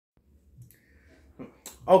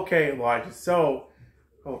Okay, Elijah, so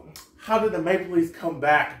how did the Maple Leafs come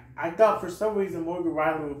back? I thought for some reason Morgan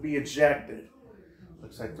Riley would be ejected.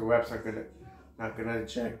 Looks like the refs are not gonna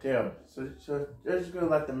eject him. So they're just gonna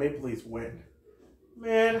let the Maple Leafs win.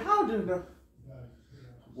 Man, how did the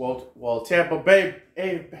Tampa Bay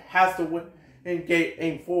has to win in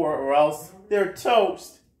game 4 or else they're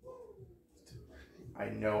toast. I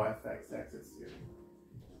know FXX is here.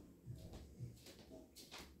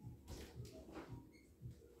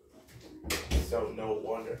 So no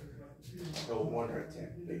wonder a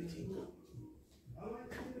Tampa Bay team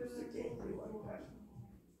lose the game like that.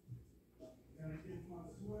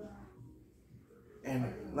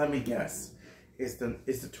 And let me guess, is the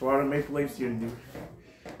Toronto Maple Leafs your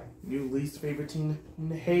new least favorite team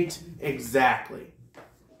to hate? Exactly.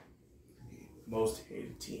 Most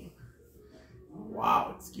hated team.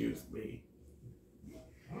 Wow, excuse me. Yeah,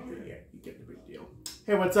 you get the big deal.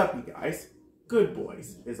 Hey, what's up, you guys? Good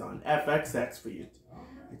Boys is on FXX for you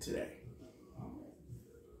today.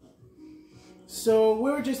 So we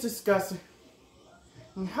were just discussing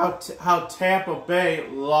how Tampa Bay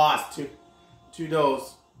lost to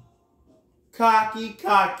those cocky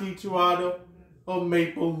Toronto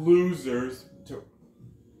Maple losers.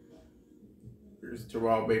 There's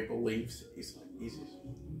Toronto Maple Leafs. You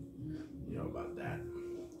know about that.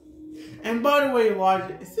 And by the way,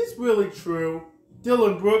 Elijah, is this really true?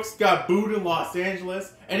 Dylan Brooks got booed in Los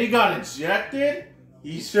Angeles and he got ejected?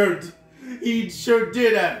 He sure did,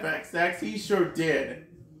 FXX. He sure did.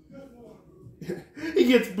 He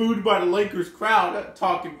gets booed by the Lakers crowd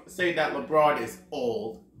saying that LeBron is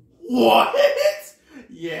old. What?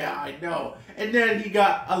 Yeah, I know. And then he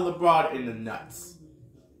got a LeBron in the nuts.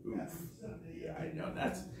 Oof. Yeah, I know.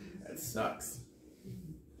 That sucks.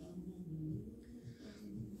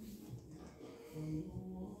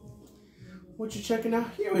 What you checking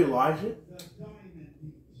out here, Elijah?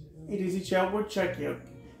 Hey, Dizzy Chow, we're checking out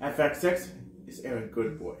FXX is airing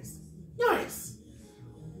Good Boys. Nice.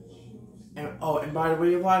 And by the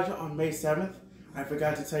way, Elijah, on May 7th, I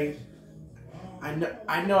forgot to tell you. I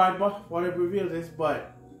know I want to reveal this,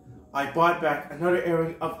 but I bought back another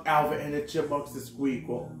airing of Alvin and the Chipmunks the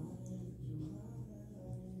Squeakquel.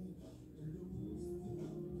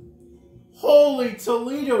 Holy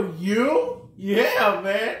Toledo, you? Yeah,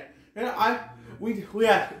 man. And we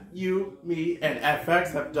have you, me, and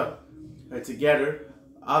FX have done it together.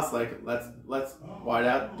 I was like, let's why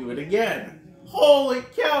not do it again? Holy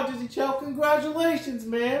cow, Dizzy Chow, congratulations,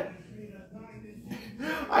 man!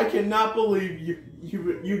 I cannot believe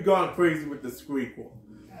you've gone crazy with the Squeakquel.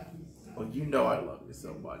 Well, you know I love you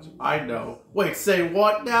so much. I know. Wait, say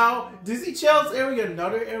what now? Dizzy Chow's airing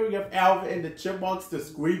another airing of Alvin and the Chipmunks the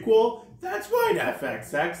Squeakquel? That's right,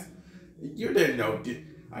 FXX. You didn't know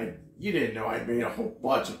I made a whole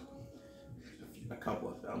bunch of a couple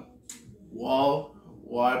of them. Well,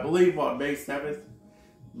 I believe on May 7th,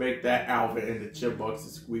 make that Alvin and the Chipmunks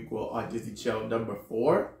the Squeakquel on Dizzy Chow number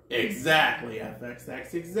 4. Exactly,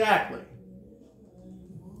 FXX, exactly.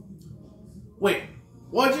 Wait,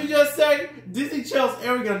 what'd you just say? Dizzy Chow's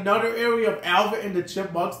airing another area of Alvin and the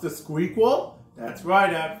Chipmunks the Squeakquel? That's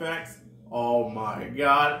right, FX. Oh my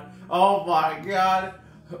god. Oh my god.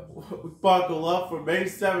 Buckle up for May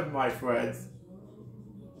 7th, my friends.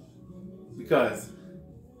 Because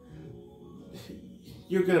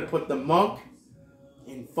you're gonna put the monk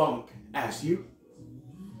in funk as you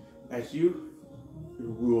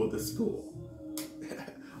rule the school.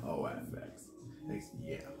 Oh, FX.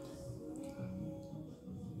 Yeah.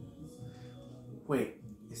 Wait,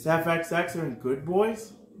 is FXX in Good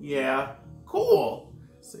Boys? Yeah. Cool.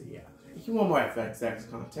 So yeah. If you want more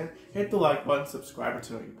FXX content, hit the like button, subscribe, and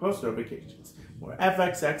turn on your post notifications. More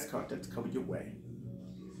FXX content coming your way.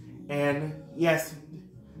 And yes,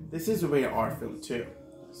 this is a rated R film too.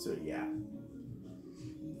 So yeah.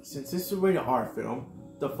 Since this is a rated R film,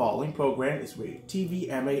 the following program is rated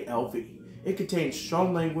TV-MALV. It contains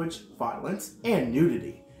strong language, violence, and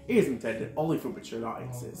nudity. It is intended only for mature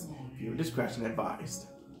audiences. Viewer discretion advised.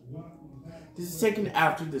 This is taken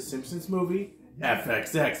after the Simpsons movie,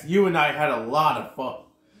 FXX. You and I had a lot of fun.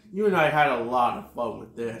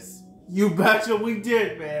 With this. You betcha we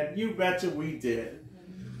did, man. You betcha we did.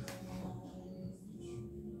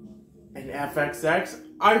 And FXX,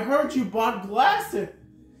 I heard you bought glasses.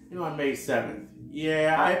 On May 7th.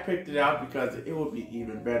 Yeah, I picked it out because it would be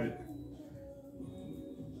even better.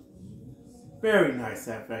 Very nice,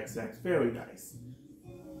 FXX. Very nice.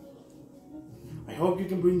 I hope you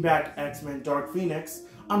can bring back X-Men Dark Phoenix.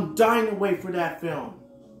 I'm dying to wait for that film.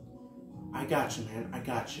 I got you, man. I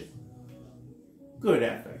got you. Good,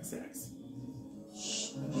 FXX.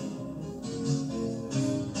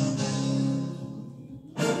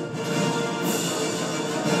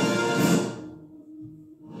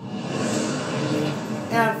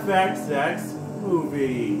 FXX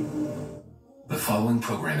movie. The following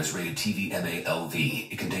program is rated TV MALV.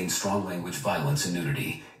 It contains strong language, violence, and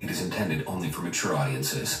nudity. It is intended only for mature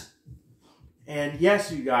audiences. And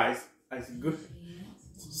yes, you guys, I said good.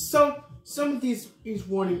 Some of these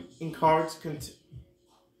warning in cards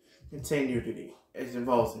contain nudity. It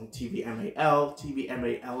involves in TVMAL,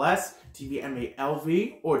 TVMALS,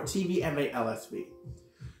 TVMALV, or TVMALSV.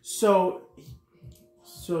 So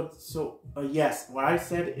yes, what I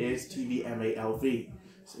said is TVMALV.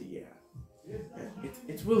 So yeah,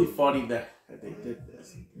 it's really funny that they did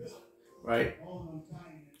this, right?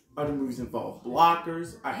 Other movies involve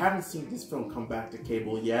blockers. I haven't seen this film come back to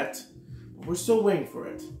cable yet, but we're still waiting for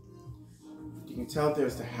it. You can tell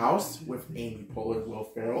there's The House with Amy Poehler and Will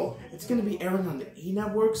Ferrell. It's going to be airing on the E!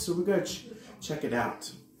 Network, so we're going to check it out.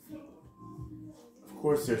 Of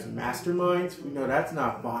course, there's Masterminds. We know that's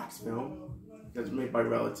not a Fox film. That's made by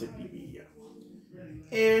Relative Media.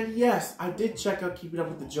 And yes, I did check out Keeping Up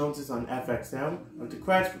with the Joneses on FXM. But the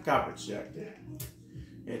credits forgot to check it.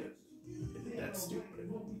 And that's stupid.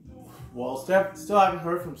 Well, still haven't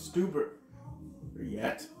heard from Stuber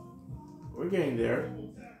yet. We're getting there.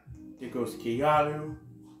 There goes Keanu.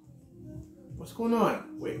 What's going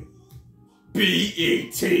on? Wait.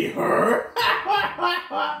 B.E.T. her?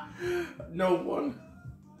 No one.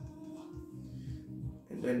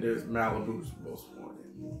 And then there's Malibu's most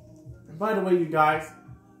wanted. And by the way, you guys,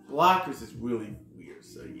 blockers is really weird,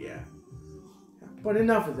 so yeah. But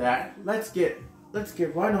enough of that. Let's get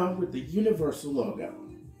right on with the Universal logo.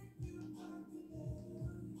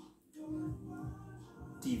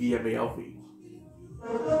 DVMALV.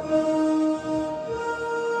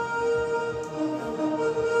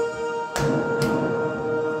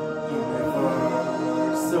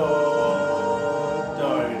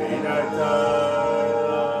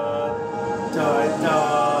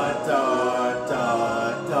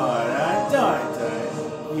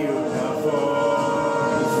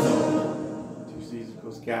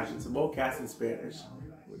 Captions, some more cast in Spanish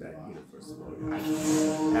with that Universal logo. I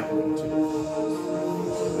have one too.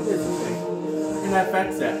 What is the thing? In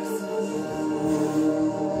FXX.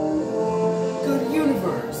 Good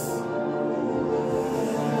universe.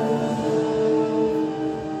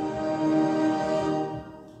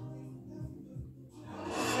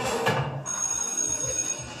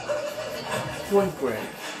 Point Break.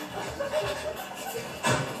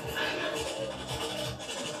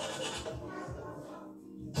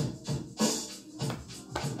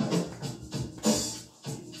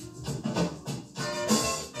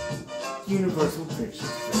 Universal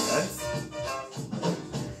Pictures presents,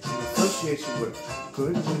 in association with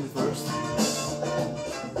Good Universe,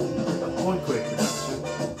 a Point Break production.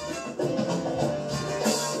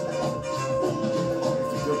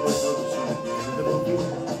 It's a good way to show at the end of the movie,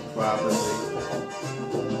 probably.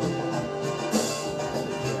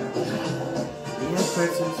 The end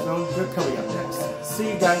credits of this film, they're coming up next. See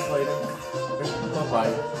you guys later.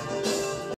 Bye-bye.